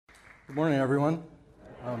Good morning, everyone.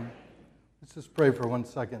 Let's just pray for 1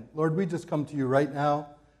 second. Lord, we just come to you right now.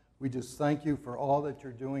 We just thank you for all that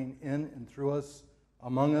you're doing in and through us,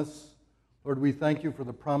 among us. Lord, we thank you for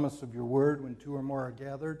the promise of your word when two or more are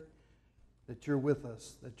gathered, that you're with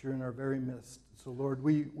us, that you're in our very midst. So, Lord,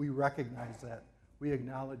 we recognize that. We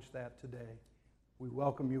acknowledge that today. We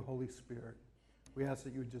welcome you, Holy Spirit. We ask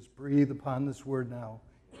that you would just breathe upon this word now.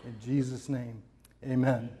 In Jesus' name,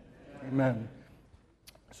 amen. Amen.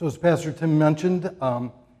 So as Pastor Tim mentioned,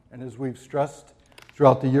 and as we've stressed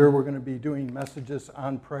throughout the year, we're going to be doing messages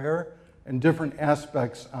on prayer and different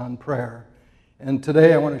aspects on prayer. And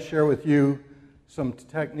today I want to share with you some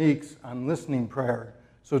techniques on listening prayer.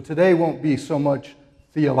 So today won't be so much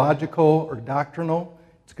theological or doctrinal.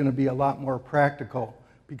 It's going to be a lot more practical,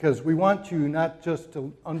 because we want you not just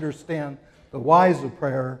to understand the whys of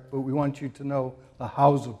prayer, but we want you to know the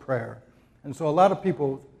hows of prayer. And so a lot of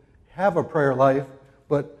people have a prayer life,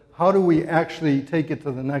 but how do we actually take it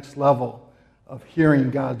to the next level of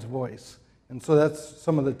hearing God's voice? And so that's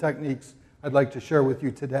some of the techniques I'd like to share with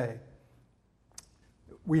you today.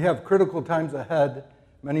 We have critical times ahead.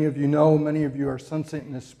 Many of you know, many of you are sensing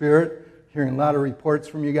in the Spirit, hearing a lot of reports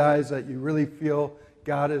from you guys that you really feel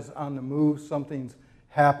God is on the move, something's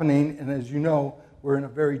happening, and as you know, we're in a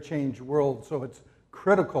very changed world, so it's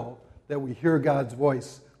critical that we hear God's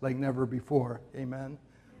voice like never before. Amen?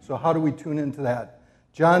 So how do we tune into that?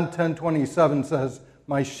 John 10:27 says,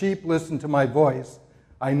 "My sheep listen to my voice.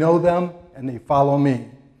 I know them, and they follow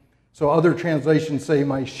me." So other translations say,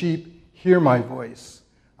 "My sheep hear my voice.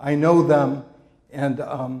 I know them, and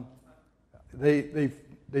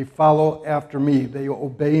they follow after me. They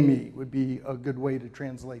obey me," would be a good way to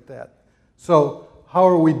translate that. So how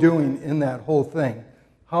are we doing in that whole thing?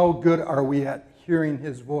 How good are we at hearing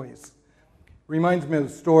his voice? Reminds me of the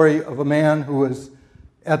story of a man who was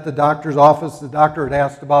at the doctor's office. The doctor had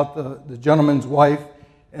asked about the gentleman's wife,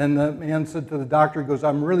 and the man said to the doctor, he goes,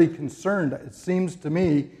 "I'm really concerned. It seems to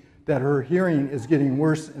me that her hearing is getting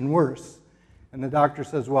worse and worse." And the doctor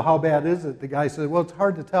says, "Well, how bad is it?" The guy says, "Well, it's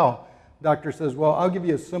hard to tell." The doctor says, "Well, I'll give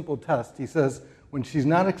you a simple test." He says, "When she's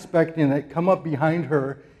not expecting it, come up behind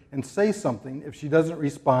her and say something. If she doesn't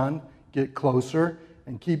respond, get closer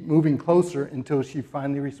and keep moving closer until she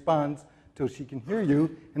finally responds, till she can hear you."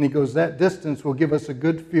 And he goes, "That distance will give us a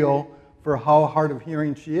good feel for how hard of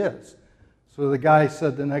hearing she is." So the guy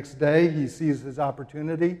said the next day he sees his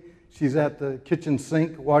opportunity. She's at the kitchen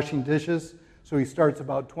sink washing dishes. So he starts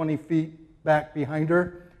about 20 feet back behind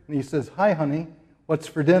her. And he says, "Hi, honey, what's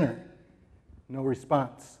for dinner?" No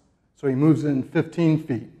response. So he moves in 15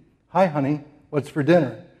 feet. "Hi, honey, what's for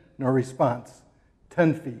dinner?" No response.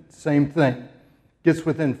 10 feet, same thing. Gets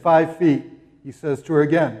within 5 feet. He says to her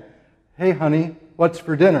again, "Hey, honey, what's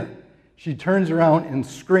for dinner?" She turns around and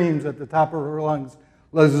screams at the top of her lungs,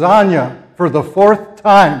 "Lasagna, for the 4th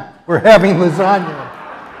time. We're having lasagna."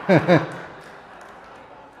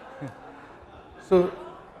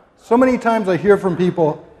 So many times I hear from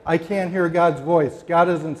people, "I can't hear God's voice. God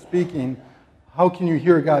isn't speaking. How can you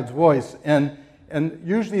hear God's voice?" And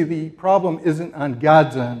usually the problem isn't on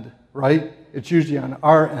God's end, right? It's usually on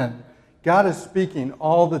our end. God is speaking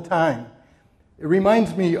all the time. It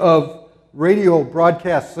reminds me of radio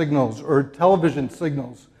broadcast signals or television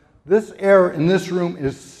signals. This air in this room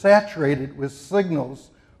is saturated with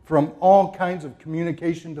signals from all kinds of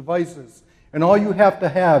communication devices. And all you have to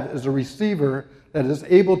have is a receiver that is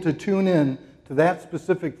able to tune in to that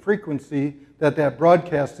specific frequency that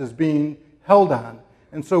broadcast is being held on.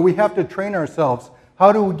 And so we have to train ourselves.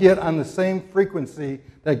 How do we get on the same frequency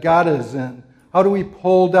that God is in? How do we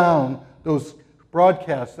pull down those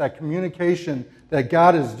broadcasts, that communication that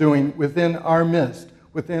God is doing within our midst,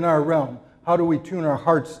 within our realm? How do we tune our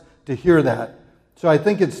hearts to hear that? So I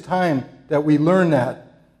think it's time that we learn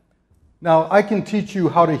that. Now, I can teach you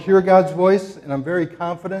how to hear God's voice, and I'm very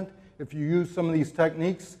confident if you use some of these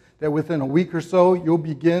techniques that within a week or so, you'll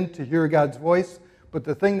begin to hear God's voice. But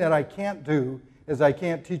the thing that I can't do is I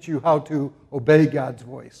can't teach you how to obey God's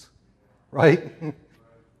voice, right?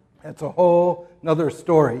 That's a whole nother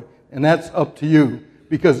story, and that's up to you,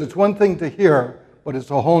 because it's one thing to hear, but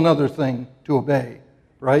it's a whole other thing to obey,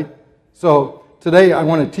 right? So today I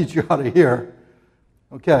want to teach you how to hear.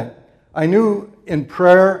 Okay, I knew in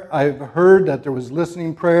prayer, I've heard that there was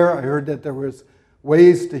listening prayer. I heard that there was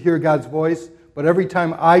ways to hear God's voice, but every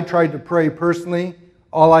time I tried to pray personally,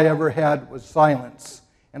 all I ever had was silence.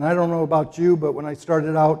 And I don't know about you, but when I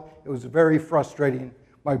started out, it was very frustrating.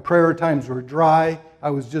 My prayer times were dry.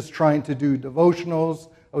 I was just trying to do devotionals.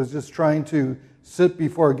 I was just trying to sit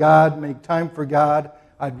before God, make time for God.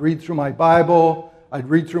 I'd read through my Bible. I'd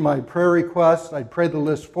read through my prayer requests. I'd pray the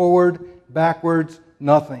list forward, backwards,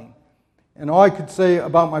 nothing. And all I could say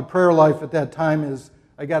about my prayer life at that time is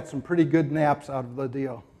I got some pretty good naps out of the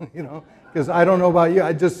deal, because I don't know about you.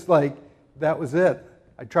 I just that was it.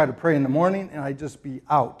 I try to pray in the morning and I'd just be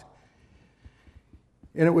out.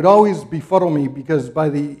 And it would always befuddle me because by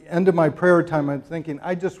the end of my prayer time, I'm thinking,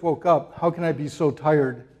 I just woke up. How can I be so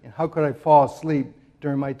tired? And how could I fall asleep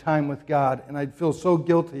during my time with God? And I'd feel so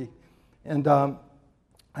guilty. And I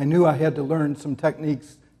knew I had to learn some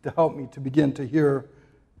techniques to help me to begin to hear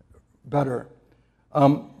better.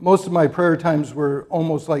 Most of my prayer times were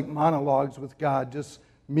almost like monologues with God, just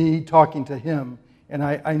me talking to Him. And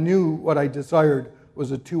I knew what I desired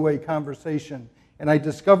was a two-way conversation. And I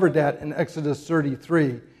discovered that in Exodus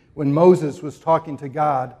 33 when Moses was talking to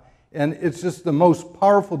God. And it's just the most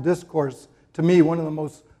powerful discourse, to me, one of the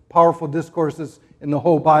most powerful discourses in the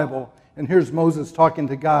whole Bible. And here's Moses talking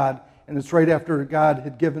to God, and it's right after God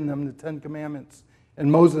had given them the 10 Commandments.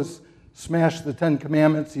 And Moses smashed the 10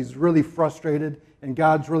 Commandments. He's really frustrated, and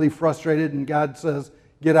God's really frustrated, and God says,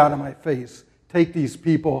 get out of my face. Take these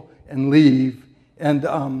people and leave.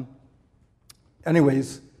 And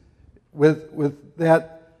anyways, with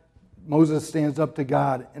that, Moses stands up to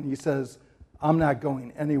God, and he says, I'm not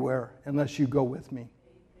going anywhere unless you go with me.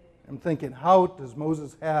 I'm thinking, how does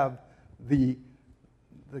Moses have the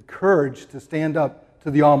courage to stand up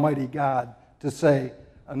to the Almighty God to say,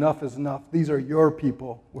 enough is enough. These are your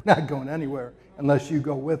people. We're not going anywhere unless you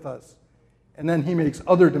go with us. And then he makes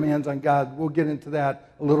other demands on God. We'll get into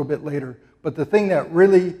that a little bit later. But the thing that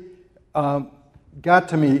really got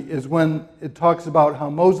to me is when it talks about how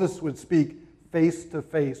Moses would speak face to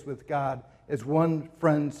face with God as one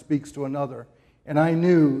friend speaks to another. And I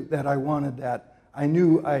knew that I wanted that. I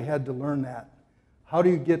knew I had to learn that. How do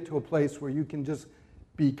you get to a place where you can just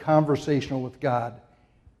be conversational with God?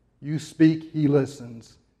 You speak, He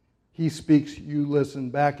listens. He speaks, you listen,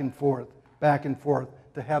 back and forth,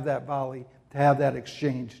 to have that volley, to have that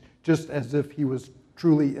exchange, just as if He was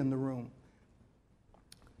truly in the room.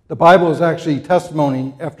 The Bible is actually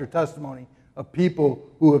testimony after testimony of people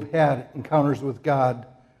who have had encounters with God.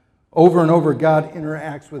 Over and over, God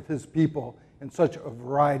interacts with His people in such a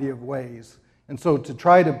variety of ways. And so to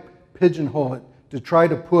try to pigeonhole it, to try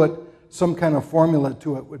to put some kind of formula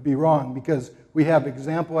to it would be wrong, because we have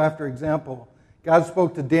example after example. God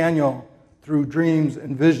spoke to Daniel through dreams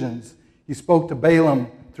and visions. He spoke to Balaam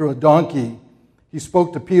through a donkey. He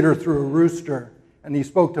spoke to Peter through a rooster. And He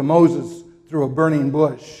spoke to Moses through a burning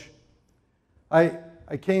bush. I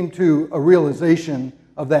came to a realization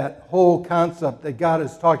of that whole concept that God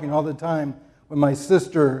is talking all the time when my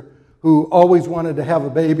sister, who always wanted to have a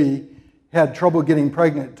baby, had trouble getting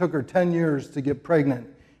pregnant. It took her 10 years to get pregnant.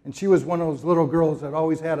 And she was one of those little girls that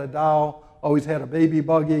always had a doll, always had a baby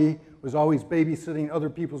buggy, was always babysitting other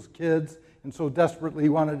people's kids, and so desperately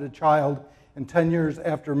wanted a child. And 10 years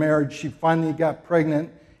after marriage, she finally got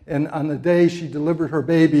pregnant. And on the day she delivered her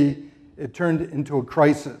baby, it turned into a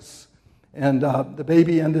crisis. And the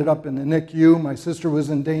baby ended up in the NICU. My sister was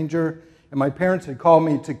in danger. And my parents had called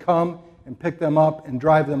me to come and pick them up and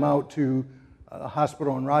drive them out to a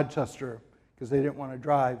hospital in Rochester because they didn't want to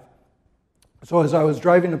drive. So as I was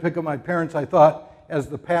driving to pick up my parents, I thought, as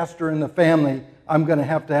the pastor in the family, I'm going to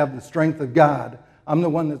have the strength of God. I'm the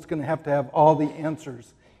one that's going to have all the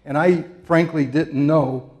answers. And I frankly didn't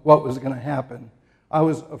know what was going to happen. I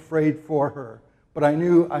was afraid for her. But I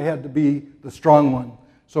knew I had to be the strong one.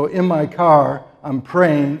 So in my car, I'm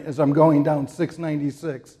praying as I'm going down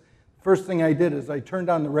 696. First thing I did is I turned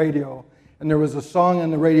on the radio, and there was a song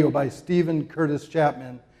on the radio by Stephen Curtis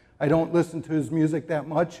Chapman. I don't listen to his music that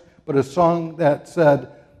much, but a song that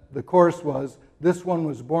said, the chorus was, this one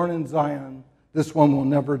was born in Zion, this one will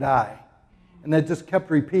never die. And that just kept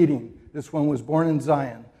repeating, this one was born in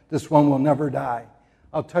Zion, this one will never die.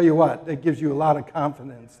 I'll tell you what, that gives you a lot of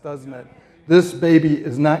confidence, doesn't it? This baby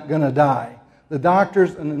is not going to die. The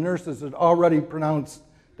doctors and the nurses had already pronounced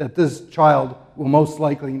that this child will most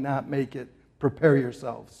likely not make it. Prepare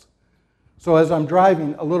yourselves. So as I'm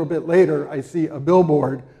driving a little bit later, I see a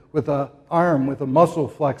billboard with an arm with a muscle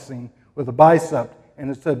flexing with a bicep, and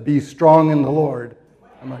it said, be strong in the Lord.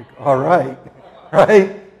 I'm like, all right,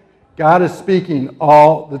 right? God is speaking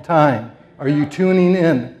all the time. Are you tuning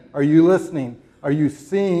in? Are you listening? Are you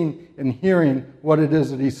seeing and hearing what it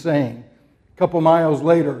is that He's saying? A couple miles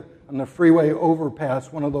later, on the freeway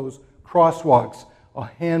overpass, one of those crosswalks, a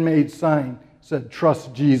handmade sign said,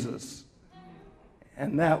 trust Jesus.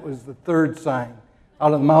 And that was the third sign,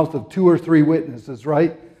 out of the mouth of 2 or 3 witnesses,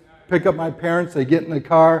 right? Pick up my parents, they get in the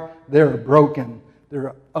car, they're broken,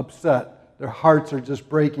 they're upset, their hearts are just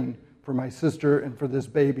breaking for my sister and for this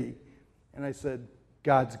baby. And I said,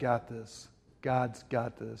 God's got this. God's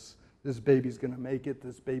got this. This baby's going to make it.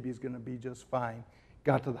 This baby's going to be just fine.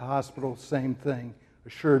 Got to the hospital, same thing.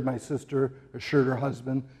 Assured my sister, assured her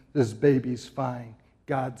husband, this baby's fine.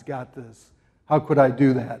 God's got this. How could I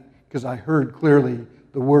do that? Because I heard clearly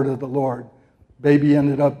the word of the Lord. Baby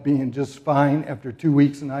ended up being just fine after 2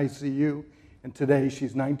 weeks in ICU, and today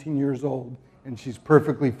she's 19 years old, and she's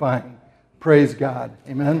perfectly fine. Praise God.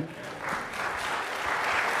 Amen?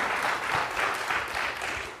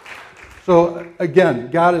 So,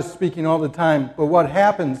 again, God is speaking all the time, but what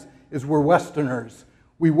happens is we're Westerners.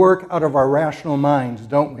 We work out of our rational minds,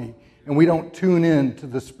 don't we? And we don't tune in to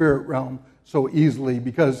the spirit realm so easily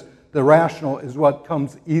because the rational is what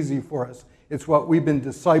comes easy for us. It's what we've been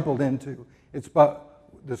discipled into. It's what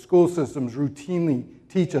the school systems routinely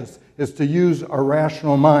teach us is to use our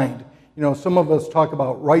rational mind. You know, some of us talk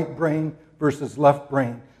about right brain versus left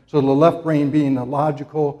brain. So the left brain being the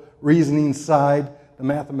logical, reasoning side, the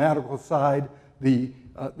mathematical side, the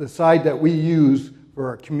side that we use for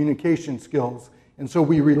our communication skills. And so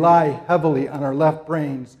we rely heavily on our left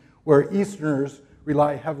brains, where Easterners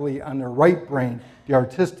rely heavily on their right brain, the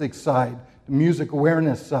artistic side, the music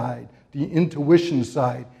awareness side, the intuition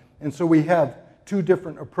side. And so we have two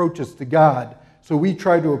different approaches to God. So we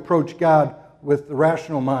try to approach God with the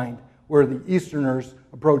rational mind, where the Easterners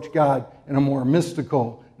approach God in a more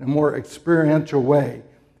mystical and a more experiential way.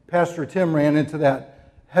 Pastor Tim ran into that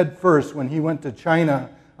head first when he went to China.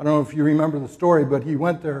 I don't know if you remember the story, but he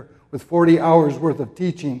went there with 40 hours worth of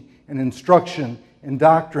teaching and instruction and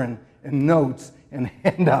doctrine and notes and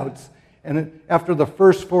handouts. And after the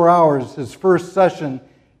first 4 hours, his first session,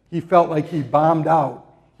 he felt like he bombed out.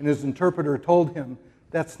 And his interpreter told him,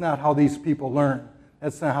 that's not how these people learn.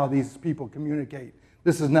 That's not how these people communicate.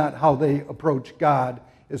 This is not how they approach God.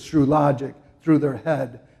 It's through logic, through their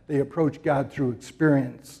head. They approach God through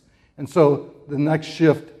experience. And so the next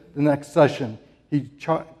shift, the next session, he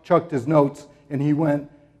chucked his notes and he went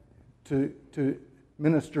to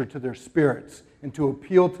minister to their spirits and to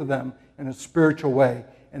appeal to them in a spiritual way.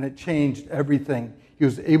 And it changed everything. He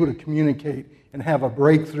was able to communicate and have a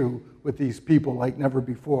breakthrough with these people like never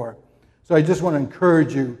before. So I just want to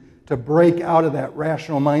encourage you to break out of that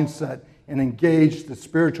rational mindset and engage the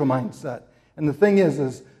spiritual mindset. And the thing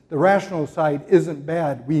is the rational side isn't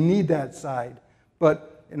bad. We need that side.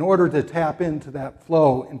 But in order to tap into that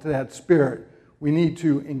flow, into that spirit, we need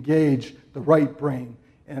to engage the right brain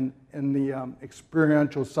and the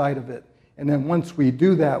experiential side of it. And then once we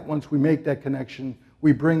do that, once we make that connection,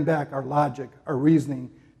 we bring back our logic, our reasoning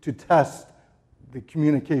to test the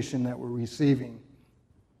communication that we're receiving.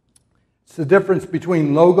 It's the difference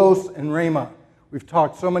between logos and rhema. We've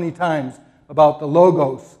talked so many times about the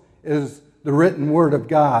logos is the written word of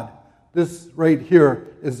God. This right here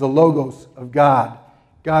is the logos of God.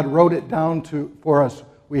 God wrote it down for us.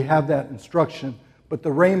 We have that instruction. But the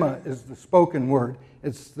rhema is the spoken word.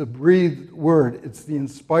 It's the breathed word. It's the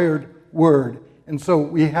inspired word. And so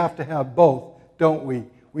we have to have both, don't we?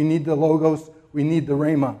 We need the logos. We need the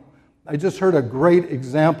rhema. I just heard a great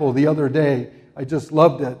example the other day. I just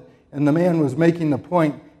loved it. And the man was making the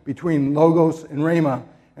point between logos and rhema.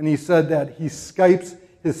 And he said that he Skypes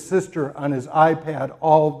his sister on his iPad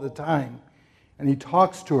all the time. And he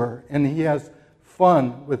talks to her and he has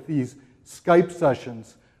fun with these Skype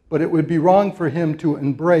sessions. But it would be wrong for him to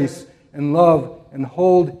embrace and love and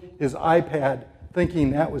hold his iPad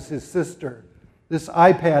thinking that was his sister. This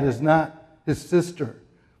iPad is not his sister.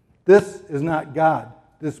 This is not God.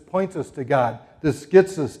 This points us to God. This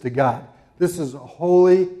gets us to God. This is a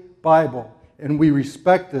holy Bible, and we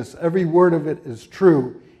respect this. Every word of it is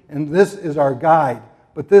true, and this is our guide.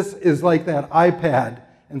 But this is like that iPad,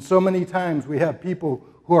 and so many times we have people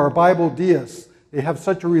who are Bible deists. They have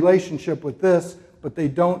such a relationship with this, but they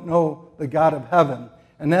don't know the God of heaven.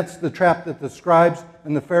 And that's the trap that the scribes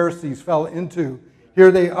and the Pharisees fell into.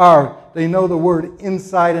 Here they are. They know the word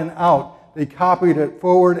inside and out. They copied it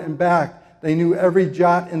forward and back. They knew every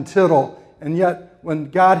jot and tittle. And yet,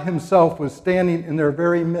 when God himself was standing in their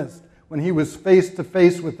very midst, when he was face to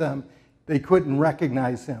face with them, they couldn't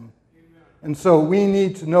recognize him. And so we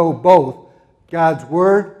need to know both God's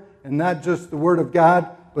word, and not just the word of God,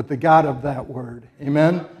 but the God of that word.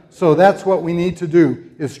 Amen? So that's what we need to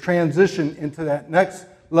do, is transition into that next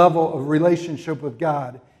level of relationship with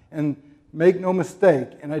God. And make no mistake,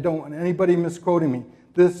 and I don't want anybody misquoting me,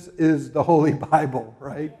 this is the Holy Bible,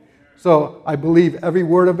 right? So I believe every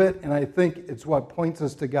word of it, and I think it's what points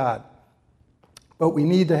us to God. But we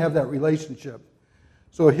need to have that relationship.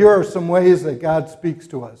 So here are some ways that God speaks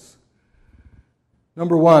to us.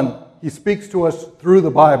 Number one, he speaks to us through the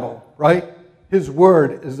Bible, right? His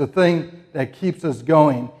word is the thing that keeps us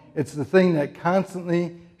going. It's the thing that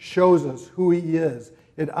constantly shows us who he is.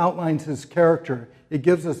 It outlines his character. It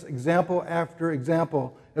gives us example after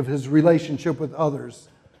example of his relationship with others.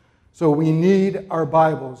 So we need our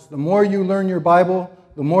Bibles. The more you learn your Bible,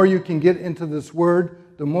 the more you can get into this word,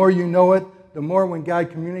 the more you know it, the more when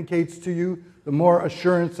God communicates to you, the more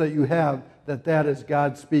assurance that you have that that is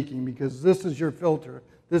God speaking, because this is your filter,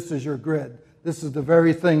 this is your grid, this is the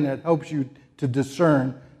very thing that helps you to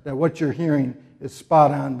discern that what you're hearing is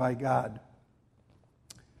spot on by God.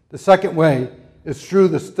 The second way is through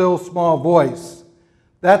the still small voice.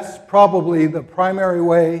 That's probably the primary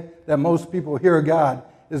way that most people hear God,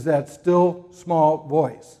 is that still small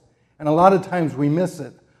voice. And a lot of times we miss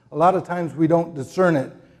it. A lot of times we don't discern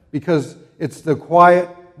it because it's the quiet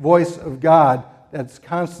voice of God that's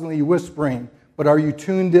constantly whispering. But are you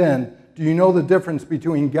tuned in? Do you know the difference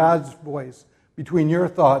between God's voice, between your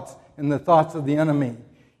thoughts and the thoughts of the enemy?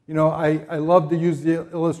 You know, I love to use the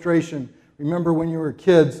illustration. Remember when you were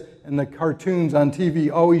kids and the cartoons on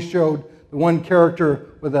TV always showed the one character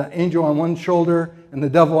with an angel on one shoulder and the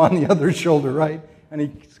devil on the other shoulder, right? And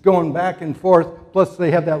he's going back and forth. Plus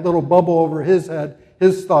they have that little bubble over his head,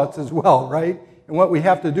 his thoughts as well, right? And what we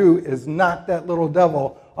have to do is knock that little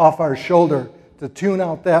devil off our shoulder to tune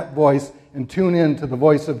out that voice and tune in to the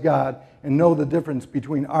voice of God and know the difference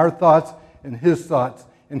between our thoughts and his thoughts.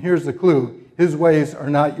 And here's the clue. His ways are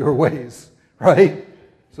not your ways, right?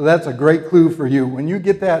 So that's a great clue for you. When you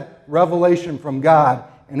get that revelation from God,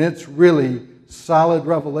 and it's really solid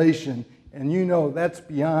revelation, and you know that's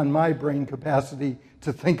beyond my brain capacity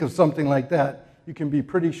to think of something like that, you can be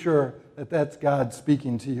pretty sure that that's God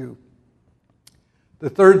speaking to you. The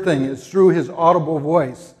third thing is through his audible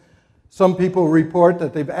voice. Some people report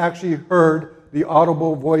that they've actually heard the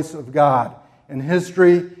audible voice of God. And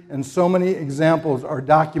history and so many examples are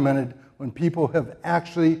documented when people have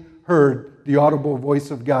actually heard the audible voice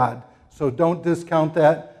of God. So don't discount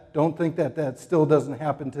that. Don't think that that still doesn't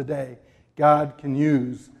happen today. God can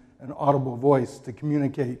use an audible voice to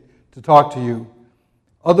communicate, to talk to you.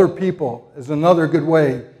 Other people is another good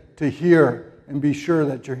way to hear and be sure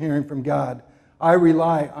that you're hearing from God. I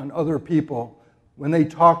rely on other people. When they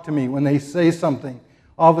talk to me, when they say something,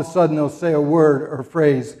 all of a sudden they'll say a word or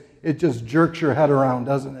phrase. It just jerks your head around,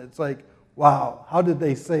 doesn't it? It's like, wow, how did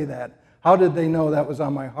they say that? How did they know that was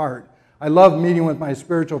on my heart? I love meeting with my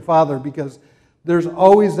spiritual father because there's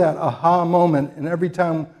always that aha moment, and every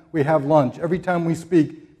time we have lunch, every time we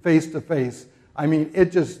speak face to face, I mean,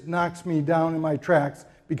 it just knocks me down in my tracks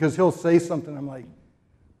because he'll say something. I'm like,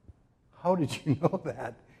 how did you know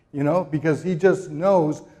that? You know, because he just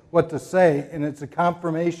knows what to say, and it's a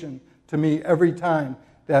confirmation to me every time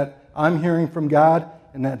that I'm hearing from God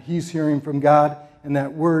and that he's hearing from God, and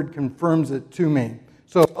that word confirms it to me.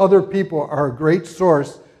 So other people are a great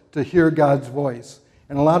source to hear God's voice.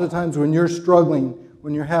 And a lot of times when you're struggling,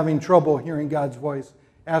 when you're having trouble hearing God's voice,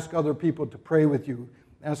 ask other people to pray with you.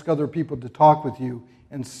 Ask other people to talk with you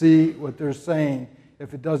and see what they're saying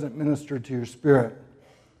if it doesn't minister to your spirit.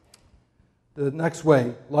 The next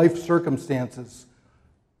way, life circumstances.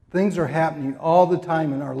 Things are happening all the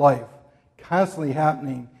time in our life, constantly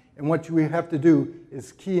happening. And what we have to do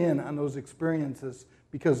is key in on those experiences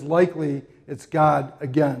because likely it's God,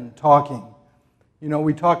 again, talking. You know,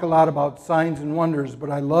 we talk a lot about signs and wonders,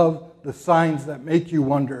 but I love the signs that make you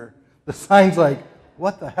wonder. The signs like,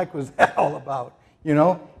 what the heck was that all about? You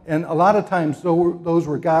know? And a lot of times those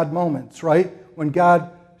were God moments, right? When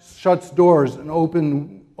God shuts doors and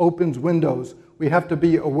opens windows, we have to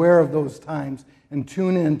be aware of those times and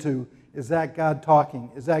tune into, is that God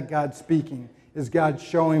talking? Is that God speaking? Is God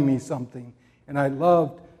showing me something? And I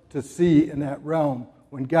love to see in that realm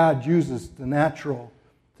when God uses the natural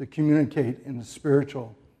to communicate in the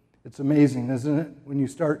spiritual. It's amazing, isn't it, when you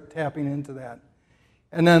start tapping into that.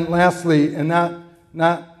 And then lastly, and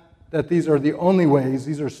not that these are the only ways,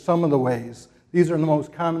 these are some of the ways. These are the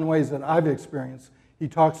most common ways that I've experienced. He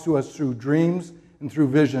talks to us through dreams and through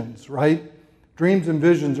visions, right? Dreams and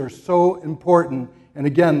visions are so important. And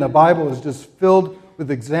again, the Bible is just filled with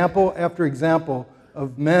example after example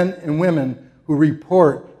of men and women who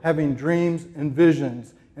report having dreams and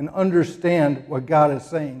visions and understand what God is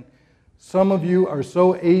saying. Some of you are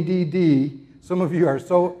so ADD, some of you are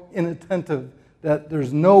so inattentive that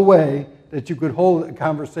there's no way that you could hold a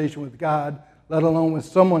conversation with God, let alone with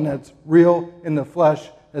someone that's real in the flesh,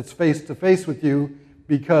 that's face to face with you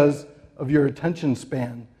because of your attention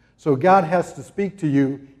span. So God has to speak to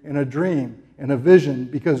you in a dream, in a vision,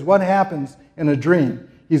 because what happens in a dream?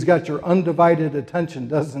 He's got your undivided attention,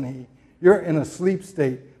 doesn't he? You're in a sleep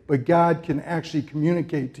state, but God can actually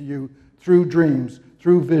communicate to you through dreams,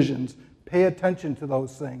 through visions. Pay attention to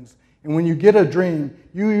those things. And when you get a dream,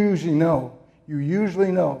 you usually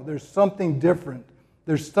know there's something different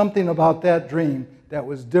There's something about that dream that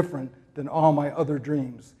was different than all my other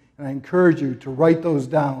dreams. And I encourage you to write those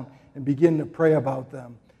down and begin to pray about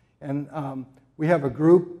them. And we have a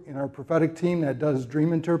group in our prophetic team that does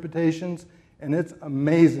dream interpretations, and it's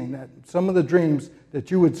amazing that some of the dreams that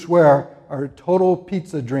you would swear are total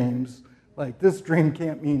pizza dreams, like this dream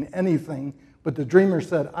can't mean anything, but the dreamer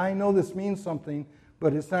said, I know this means something,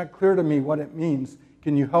 but it's not clear to me what it means.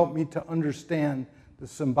 Can you help me to understand the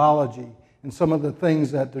symbology and some of the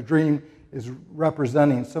things that the dream is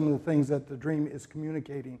representing, some of the things that the dream is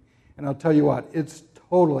communicating? And I'll tell you what, it's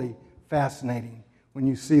totally fascinating when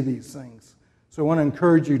you see these things. So I want to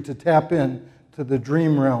encourage you to tap in to the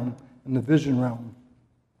dream realm and the vision realm.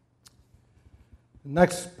 The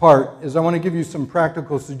next part is I want to give you some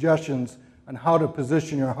practical suggestions on how to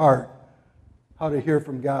position your heart, how to hear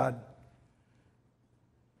from God.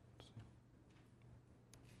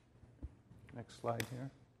 Next slide here.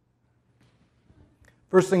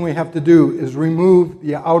 First thing we have to do is remove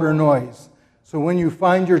the outer noise. So when you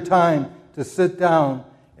find your time to sit down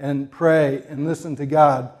and pray and listen to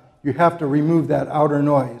God, you have to remove that outer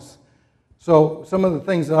noise. So some of the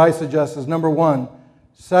things that I suggest is, number one,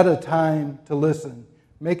 set a time to listen.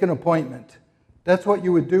 Make an appointment. That's what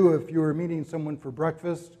you would do if you were meeting someone for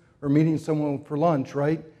breakfast or meeting someone for lunch,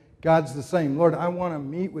 right? God's the same. Lord, I want to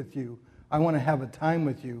meet with you. I want to have a time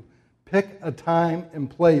with you. Pick a time and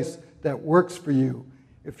place that works for you.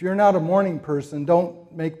 If you're not a morning person,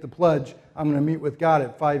 don't make the pledge, I'm going to meet with God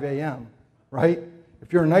at 5 a.m., right?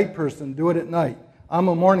 If you're a night person, do it at night. I'm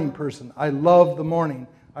a morning person. I love the morning.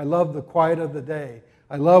 I love the quiet of the day.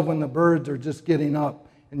 I love when the birds are just getting up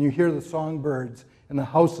and you hear the songbirds and the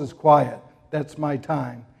house is quiet. That's my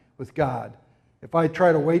time with God. If I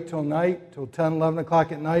try to wait till night, till 10, 11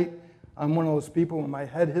 o'clock at night, I'm one of those people when my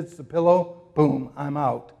head hits the pillow, boom, I'm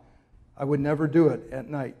out. I would never do it at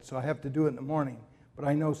night, so I have to do it in the morning. But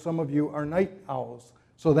I know some of you are night owls,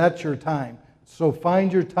 so that's your time. So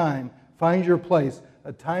find your time, find your place,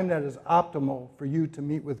 a time that is optimal for you to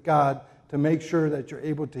meet with God to make sure that you're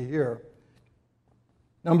able to hear.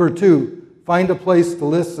 Number two, find a place to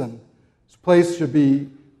listen. This place should be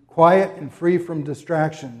quiet and free from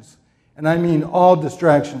distractions. And I mean all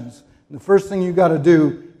distractions. And the first thing you got to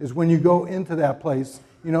do is when you go into that place,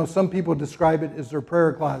 some people describe it as their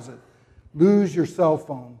prayer closet. Lose your cell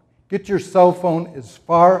phone. Get your cell phone as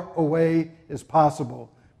far away as possible.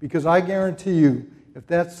 Because I guarantee you, if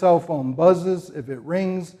that cell phone buzzes, if it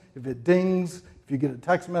rings, if it dings, if you get a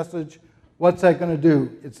text message, what's that going to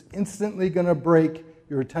do? It's instantly going to break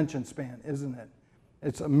your attention span, isn't it?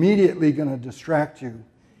 It's immediately going to distract you.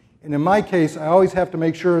 And in my case, I always have to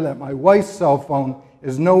make sure that my wife's cell phone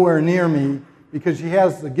is nowhere near me because she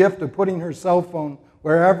has the gift of putting her cell phone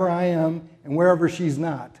wherever I am and wherever she's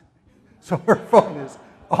not. So her phone is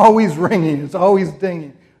always ringing. It's always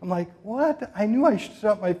dinging. I'm like, what? I knew I should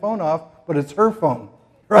shut my phone off, but it's her phone,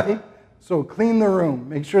 right? So clean the room.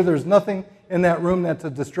 Make sure there's nothing in that room that's a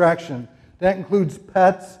distraction. That includes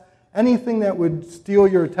pets, anything that would steal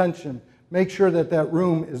your attention. Make sure that that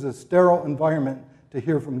room is a sterile environment to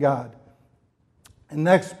hear from God. And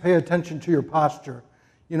next, pay attention to your posture.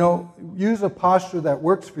 Use a posture that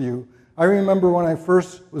works for you. I remember when I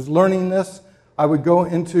first was learning this, I would go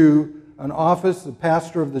into an office. The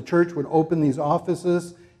pastor of the church would open these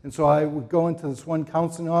offices, and so I would go into this one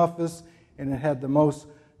counseling office, and it had the most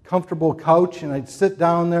comfortable couch, and I'd sit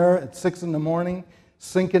down there at 6 in the morning,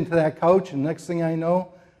 sink into that couch, and next thing I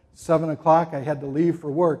know, 7 o'clock, I had to leave for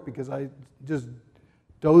work because I just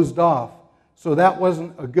dozed off. So that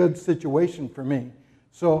wasn't a good situation for me.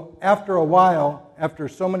 So after a while, after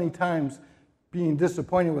so many times being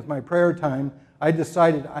disappointed with my prayer time, I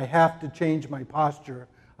decided I have to change my posture.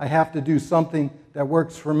 I have to do something that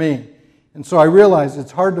works for me. And so I realized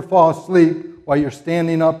it's hard to fall asleep while you're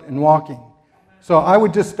standing up and walking. So I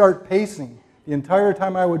would just start pacing. The entire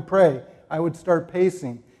time I would pray, I would start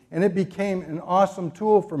pacing. And it became an awesome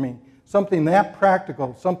tool for me. Something that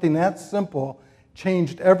practical, something that simple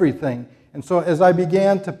changed everything. And so as I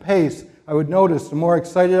began to pace, I would notice the more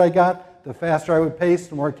excited I got, the faster I would pace,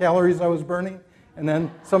 the more calories I was burning. And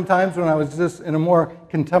then sometimes when I was just in a more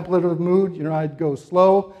contemplative mood, I'd go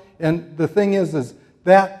slow. And the thing is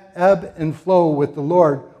that ebb and flow with the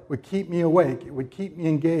Lord would keep me awake. It would keep me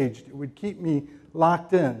engaged. It would keep me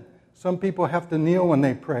locked in. Some people have to kneel when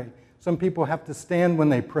they pray. Some people have to stand when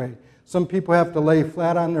they pray. Some people have to lay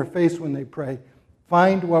flat on their face when they pray.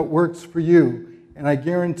 Find what works for you. And I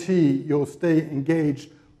guarantee you'll stay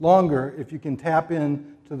engaged longer if you can tap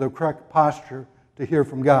in to the correct posture to hear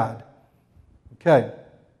from God. Okay.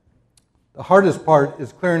 The hardest part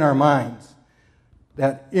is clearing our minds.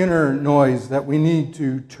 That inner noise that we need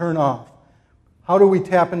to turn off. How do we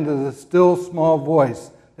tap into the still small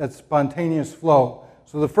voice, that spontaneous flow?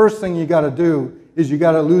 So the first thing you got to do is you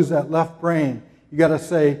got to lose that left brain. You got to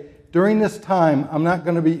say, during this time, I'm not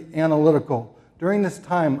going to be analytical. During this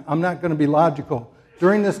time, I'm not going to be logical.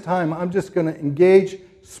 During this time, I'm just going to engage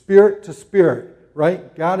spirit to spirit,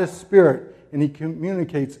 right? God is spirit, and he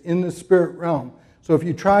communicates in the spirit realm. So if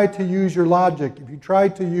you try to use your logic, if you try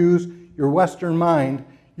to use your Western mind,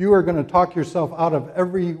 you are going to talk yourself out of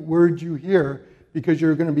every word you hear because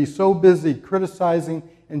you're going to be so busy criticizing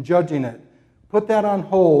and judging it. Put that on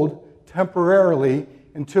hold temporarily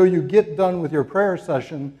until you get done with your prayer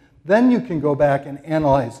session. Then you can go back and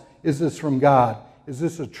analyze, is this from God? Is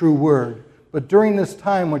this a true word? But during this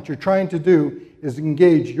time, what you're trying to do is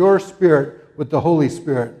engage your spirit with the Holy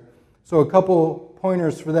Spirit. So a couple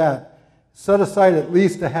pointers for that. Set aside at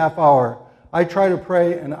least a half hour. I try to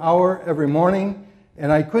pray an hour every morning,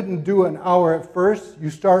 and I couldn't do an hour at first. You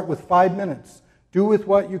start with 5 minutes. Do with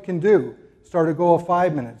what you can do. Start a goal of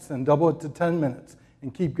 5 minutes, then double it to 10 minutes,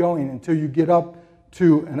 and keep going until you get up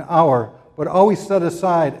to an hour. But always set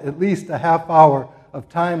aside at least a half hour of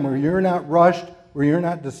time where you're not rushed, where you're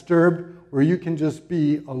not disturbed, where you can just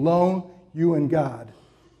be alone, you and God.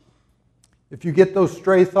 If you get those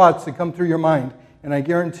stray thoughts that come through your mind, and I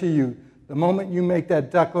guarantee you, the moment you make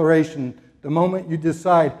that declaration, the moment you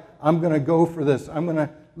decide, I'm going to go for this, I'm going to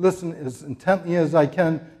listen as intently as I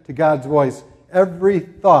can to God's voice, every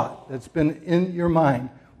thought that's been in your mind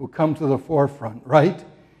will come to the forefront, right?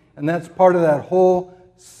 And that's part of that whole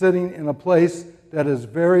sitting in a place that is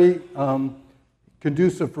very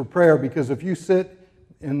conducive for prayer, because if you sit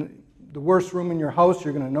in the worst room in your house,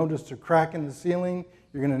 you're going to notice the crack in the ceiling,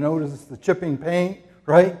 you're going to notice the chipping paint,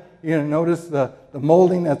 right? You're going to notice the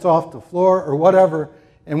molding that's off the floor or whatever.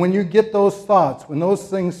 And when you get those thoughts, when those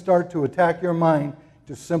things start to attack your mind,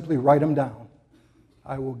 just simply write them down.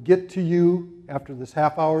 I will get to you after this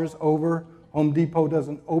half hour is over. Home Depot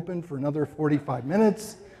doesn't open for another 45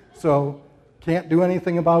 minutes, so can't do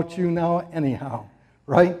anything about you now anyhow,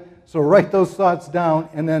 right? So write those thoughts down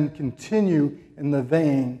and then continue in the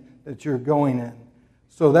vein that you're going in.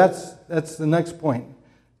 So that's the next point.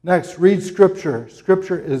 Next, read Scripture.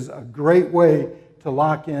 Scripture is a great way to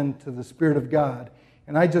lock into the Spirit of God.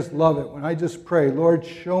 And I just love it when I just pray, Lord,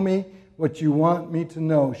 show me what you want me to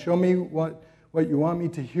know. Show me what you want me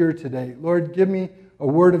to hear today. Lord, give me a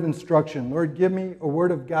word of instruction. Lord, give me a word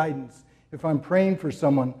of guidance. If I'm praying for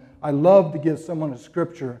someone, I love to give someone a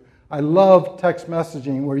Scripture. I love text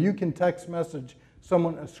messaging where you can text message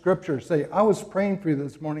someone a Scripture. Say, I was praying for you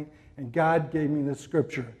this morning and God gave me this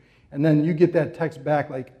Scripture. And then you get that text back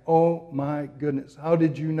like, oh my goodness, how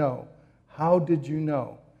did you know? How did you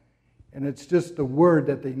know? And it's just the word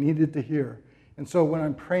that they needed to hear. And so when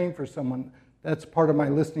I'm praying for someone, that's part of my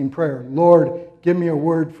listening prayer. Lord, give me a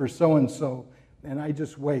word for so-and-so. And I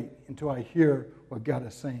just wait until I hear what God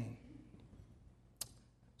is saying.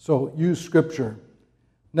 So use Scripture.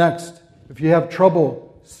 Next, if you have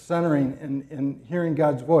trouble centering and hearing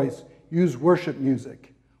God's voice, use worship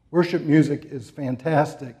music. Worship music is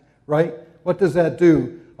fantastic, right? What does that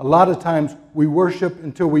do? A lot of times we worship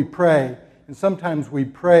until we pray, and sometimes we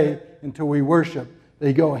pray until we worship.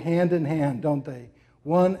 They go hand in hand, don't they?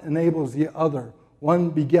 One enables the other. One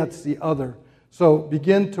begets the other. So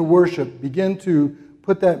begin to worship. Begin to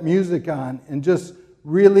put that music on and just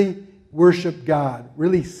really worship God.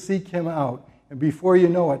 Really seek Him out. And before you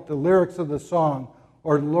know it, the lyrics of the song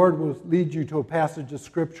or the Lord will lead you to a passage of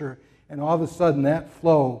Scripture, and all of a sudden that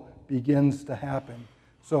flow begins to happen.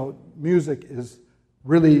 So music is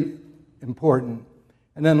really important.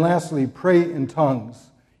 And then lastly, pray in tongues.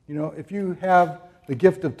 You know, if you have the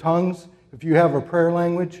gift of tongues, if you have a prayer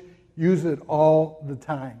language, use it all the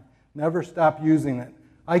time. Never stop using it.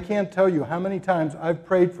 I can't tell you how many times I've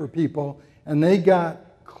prayed for people and they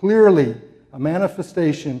got clearly a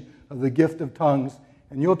manifestation of the gift of tongues,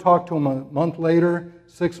 and you'll talk to them a month later,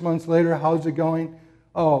 6 months later, how's it going?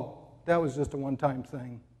 Oh, that was just a one-time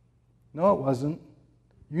thing. No, it wasn't.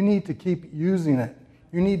 You need to keep using it.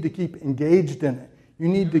 You need to keep engaged in it. You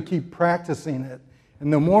need to keep practicing it.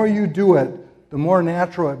 And the more you do it, the more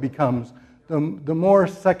natural it becomes, the more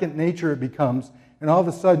second nature it becomes, and all of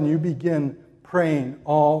a sudden you begin praying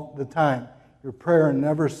all the time. Your prayer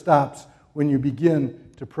never stops when you begin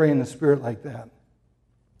to pray in the Spirit like that.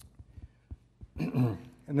 And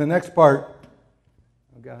the next part,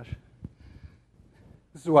 oh gosh,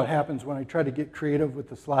 this is what happens when I try to get creative with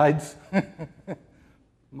the slides.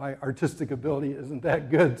 My artistic ability isn't that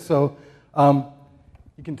good, so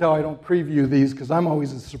you can tell I don't preview these because I'm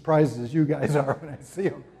always as surprised as you guys are when I see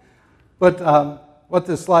them. But what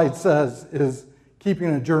this slide says is keeping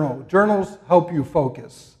a journal. Journals help you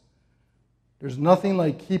focus. There's nothing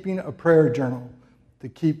like keeping a prayer journal to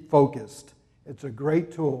keep focused. It's a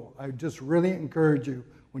great tool. I just really encourage you,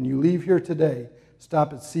 when you leave here today,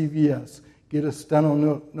 stop at CVS, get a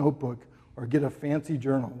steno notebook, or get a fancy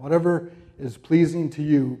journal. Whatever is pleasing to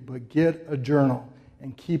you, but get a journal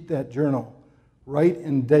and keep that journal. Write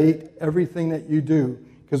and date everything that you do,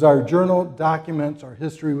 because our journal documents our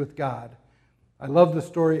history with God. I love the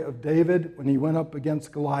story of David when he went up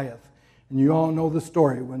against Goliath. And you all know the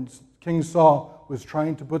story when King Saul was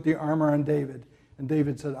trying to put the armor on David. And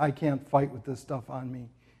David said, I can't fight with this stuff on me.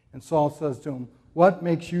 And Saul says to him, what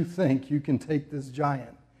makes you think you can take this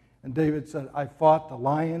giant? And David said, I fought the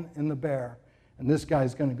lion and the bear, and this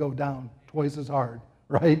guy's going to go down twice as hard,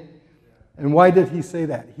 right? And why did he say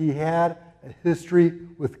that? He had a history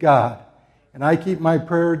with God. And I keep my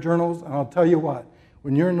prayer journals, and I'll tell you what,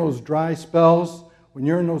 when you're in those dry spells, when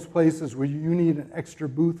you're in those places where you need an extra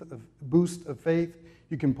boost of faith,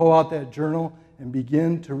 you can pull out that journal and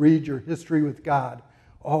begin to read your history with God.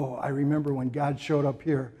 Oh, I remember when God showed up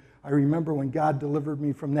here. I remember when God delivered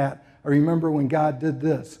me from that. I remember when God did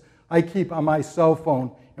this. I keep on my cell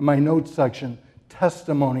phone in my notes section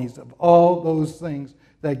testimonies of all those things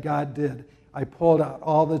that God did. I pull it out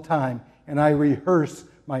all the time, and I rehearse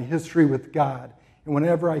my history with God. And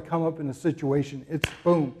whenever I come up in a situation, it's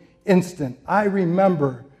boom, instant. I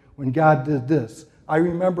remember when God did this. I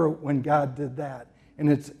remember when God did that. And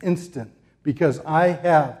it's instant because I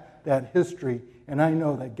have that history, and I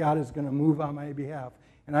know that God is going to move on my behalf.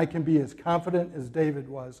 And I can be as confident as David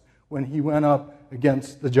was when he went up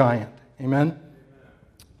against the giant. Amen?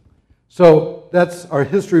 So that's our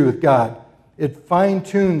history with God. It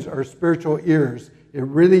fine-tunes our spiritual ears. It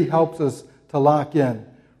really helps us to lock in.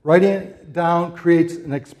 Writing it down creates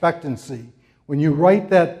an expectancy. When you write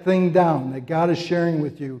that thing down that God is sharing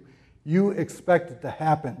with you, you expect it to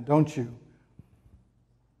happen, don't you?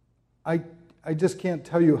 I just can't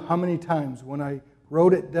tell you how many times when I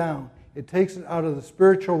wrote it down, it takes it out of the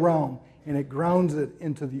spiritual realm and it grounds it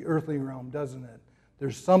into the earthly realm, doesn't it?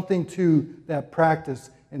 There's something to that practice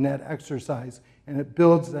and that exercise, and it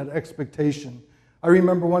builds that expectation. I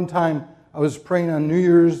remember one time I was praying on New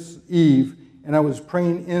Year's Eve, and I was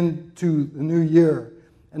praying into the new year.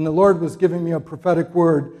 And the Lord was giving me a prophetic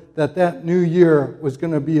word that new year was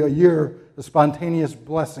going to be a year of spontaneous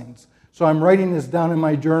blessings. So I'm writing this down in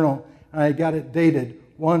my journal, and I got it dated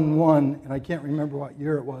 1/1, and I can't remember what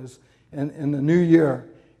year it was, in the new year.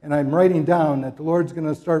 And I'm writing down that the Lord's going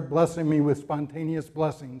to start blessing me with spontaneous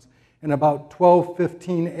blessings. And about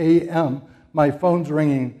 12:15 a.m., my phone's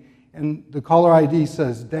ringing, and the caller ID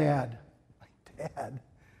says, Dad. Dad.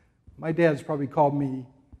 My dad's probably called me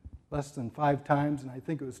less than 5 times, and I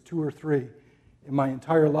think it was 2 or 3 in my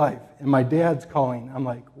entire life. And my dad's calling. I'm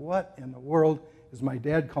like, what in the world is my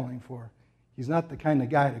dad calling for? He's not the kind of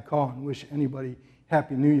guy to call and wish anybody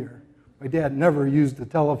Happy New Year. My dad never used the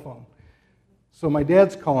telephone. So my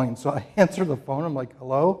dad's calling, so I answer the phone. I'm like,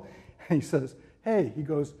 hello? And he says, hey, he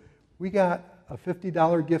goes, we got a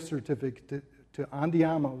 $50 gift certificate to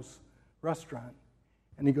Andiamo's restaurant.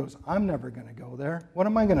 And he goes, I'm never going to go there. What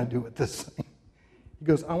am I going to do with this thing? He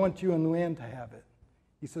goes, I want you and Luann to have it.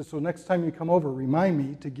 He says, so next time you come over, remind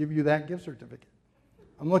me to give you that gift certificate.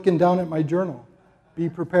 I'm looking down at my journal. Be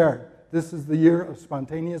prepared. This is the year of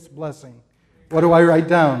spontaneous blessing. What do I write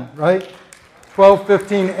down, right?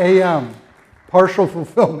 12:15 a.m., partial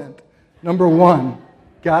fulfillment. Number 1,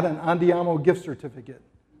 got an Andiamo gift certificate,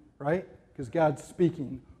 right? Because God's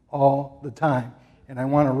speaking all the time. And I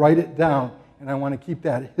want to write it down, and I want to keep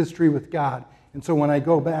that history with God. And so when I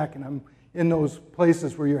go back and I'm in those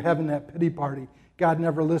places where you're having that pity party, God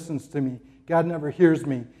never listens to me. God never hears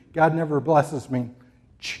me. God never blesses me.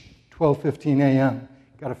 12:15 a.m.,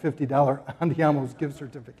 got a $50 Andiamo's gift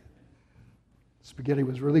certificate. Spaghetti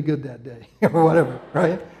was really good that day, or whatever,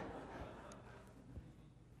 right?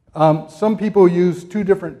 Some people use 2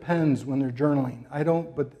 different pens when they're journaling. I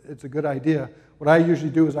don't, but it's a good idea. What I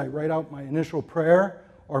usually do is I write out my initial prayer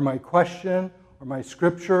or my question or my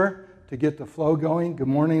scripture to get the flow going. Good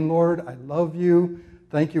morning, Lord. I love you.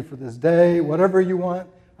 Thank you for this day. Whatever you want.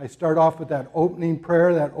 I start off with that opening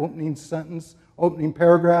prayer, that opening sentence, opening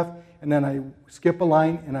paragraph, and then I skip a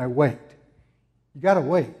line and I wait. You got to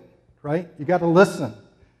wait, right? You got to listen,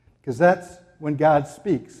 because that's when God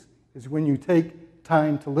speaks, is when you take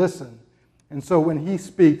time to listen. And so when he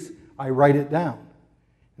speaks, I write it down.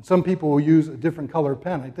 And some people will use a different color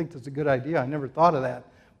pen. I think that's a good idea. I never thought of that.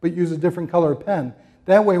 But use a different color pen.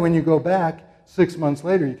 That way when you go back 6 months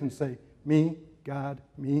later, you can say, me, God,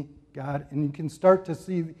 and you can start to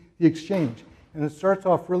see the exchange. And it starts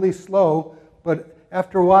off really slow, but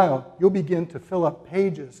after a while, you'll begin to fill up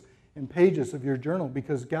pages and pages of your journal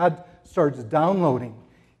because God starts downloading.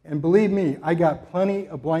 And believe me, I got plenty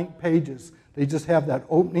of blank pages. They just have that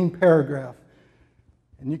opening paragraph.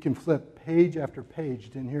 And you can flip page after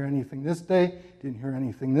page. Didn't hear anything this day, didn't hear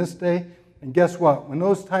anything this day. And guess what? When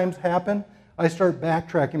those times happen, I start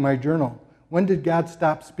backtracking my journal. When did God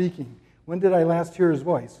stop speaking? When did I last hear his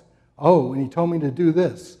voice? Oh, when he told me to do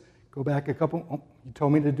this. Go back a couple, oh, he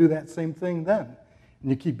told me to do that same thing then. And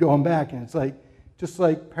you keep going back, and it's like, just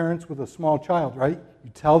like parents with a small child, right? You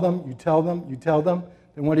tell them, you tell them, you tell them,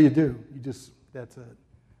 then what do? You just, that's it.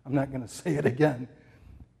 I'm not going to say it again.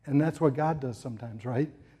 And that's what God does sometimes, right?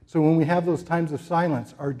 So when we have those times of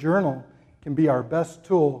silence, our journal can be our best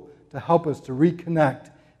tool to help us to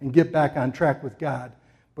reconnect and get back on track with God.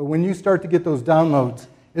 But when you start to get those downloads,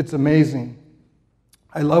 it's amazing.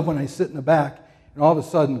 I love when I sit in the back and all of a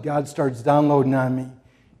sudden God starts downloading on me.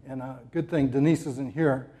 And good thing Denise isn't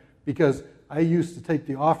here because I used to take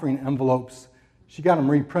the offering envelopes. She got them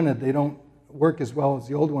reprinted. They don't work as well as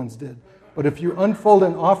the old ones did. But if you unfold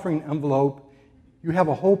an offering envelope, you have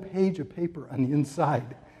a whole page of paper on the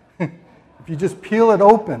inside. If you just peel it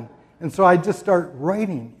open. And so I just start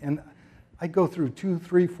writing. And I go through 2,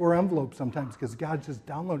 3, 4 envelopes sometimes because God's just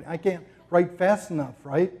downloading. I can't write fast enough,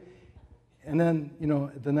 right? And then,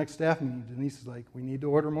 at the next staff meeting, Denise is like, we need to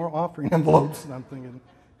order more offering envelopes. And I'm thinking,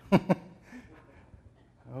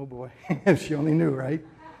 oh boy, if she only knew, right?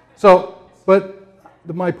 So, but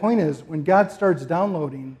my point is, when God starts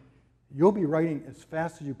downloading, you'll be writing as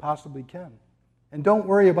fast as you possibly can. And don't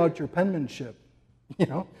worry about your penmanship.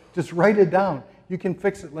 Just write it down. You can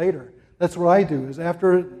fix it later. That's what I do, is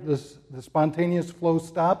after the spontaneous flow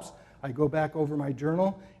stops, I go back over my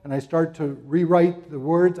journal and I start to rewrite the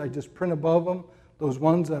words. I just print above them those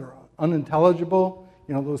ones that are unintelligible.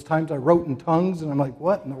 Those times I wrote in tongues and I'm like,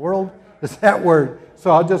 what in the world is that word?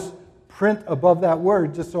 So I'll just print above that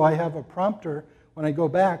word just so I have a prompter when I go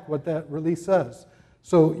back what that really says.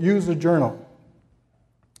 So use a journal.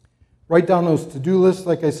 Write down those to-do lists,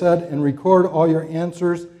 like I said, and record all your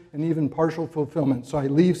answers and even partial fulfillment. So I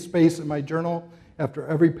leave space in my journal after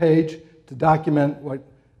every page to document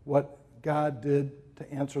what God did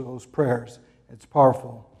to answer those prayers. It's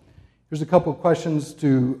powerful. Here's a couple of questions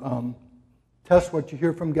to test what you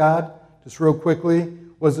hear from God. Just real quickly,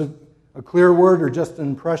 was it a clear word or just an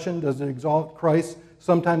impression? Does it exalt Christ?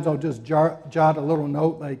 Sometimes I'll just jot a little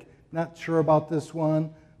note like, not sure about this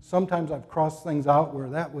one. Sometimes I've crossed things out where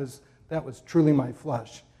that was truly my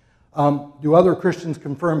flesh. Do other Christians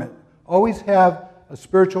confirm it? Always have a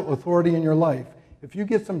spiritual authority in your life. If you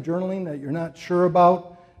get some journaling that you're not sure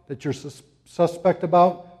about, that you're suspect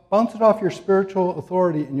about, bounce it off your spiritual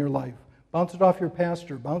authority in your life. Bounce it off your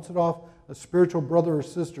pastor. Bounce it off a spiritual brother or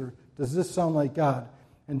sister. Does this sound like God?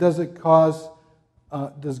 And does God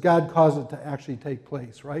cause it to actually take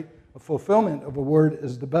place, right? A fulfillment of a word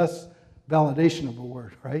is the best validation of a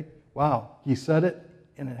word, right? Wow, he said it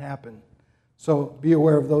and it happened. So be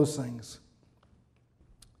aware of those things.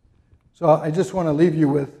 So I just want to leave you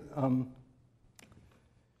with,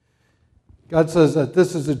 God says that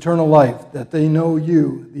this is eternal life, that they know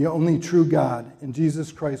you, the only true God, and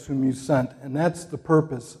Jesus Christ whom you sent. And that's the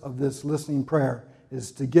purpose of this listening prayer,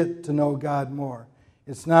 is to get to know God more.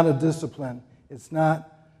 It's not a discipline. It's not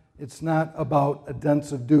about a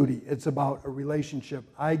dense of duty. It's about a relationship.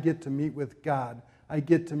 I get to meet with God. I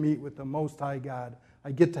get to meet with the Most High God.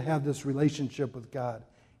 I get to have this relationship with God.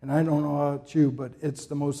 And I don't know about you, but it's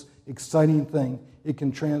the most exciting thing. It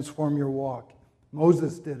can transform your walk.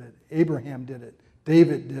 Moses did it. Abraham did it.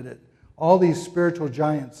 David did it. All these spiritual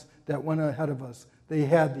giants that went ahead of us, they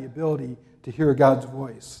had the ability to hear God's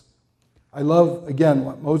voice. I love, again,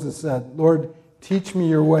 what Moses said. Lord, teach me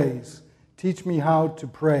your ways. Teach me how to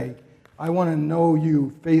pray. I want to know you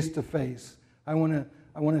face to face. I want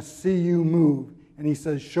to see you move. And he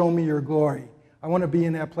says, show me your glory. I want to be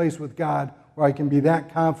in that place with God where I can be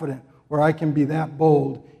that confident, where I can be that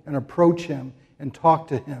bold and approach him and talk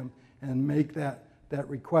to him and make that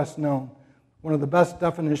request known. One of the best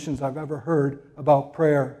definitions I've ever heard about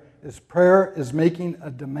prayer is making a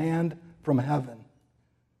demand from heaven.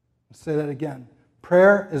 I'll say that again.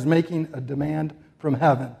 Prayer is making a demand from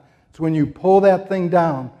heaven. It's when you pull that thing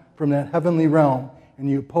down from that heavenly realm and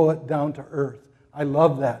you pull it down to earth. I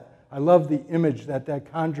love that. I love the image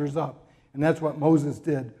that conjures up. And that's what Moses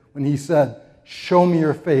did when he said, show me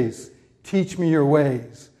your face, teach me your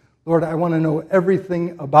ways. Lord, I want to know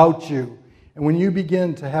everything about you. And when you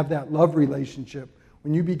begin to have that love relationship,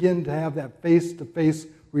 when you begin to have that face-to-face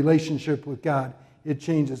relationship with God, it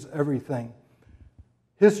changes everything.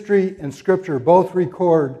 History and Scripture both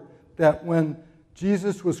record that when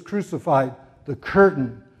Jesus was crucified, the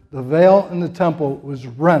curtain the veil in the temple was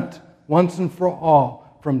rent once and for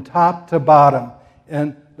all, from top to bottom.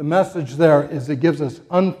 And the message there is it gives us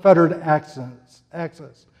unfettered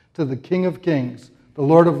access to the King of Kings, the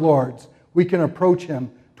Lord of Lords. We can approach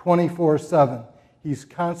him 24/7. He's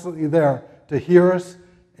constantly there to hear us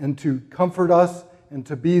and to comfort us and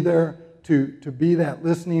to be there to be that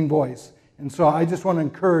listening voice. And so I just want to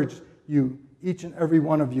encourage you, each and every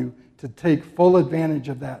one of you, to take full advantage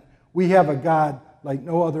of that. We have a God like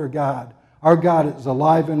no other God. Our God is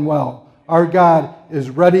alive and well. Our God is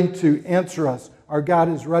ready to answer us. Our God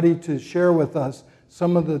is ready to share with us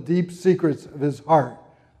some of the deep secrets of his heart.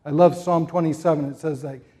 I love Psalm 27. It says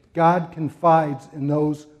that God confides in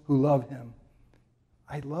those who love him.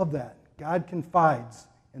 I love that. God confides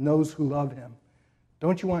in those who love him.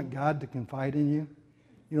 Don't you want God to confide in you?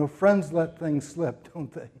 You know, friends let things slip,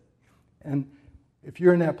 don't they? And if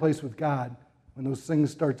you're in that place with God, when those things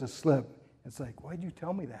start to slip, it's like, why'd you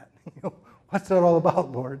tell me that? You know, what's that all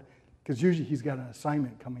about, Lord? Because usually he's got an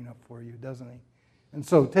assignment coming up for you, doesn't he? And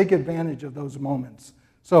so take advantage of those moments.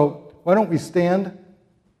 So why don't we stand?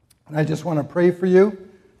 And I just want to pray for you.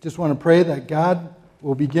 Just want to pray that God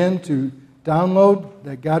will begin to download,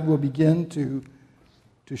 that God will begin to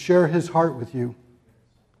share his heart with you.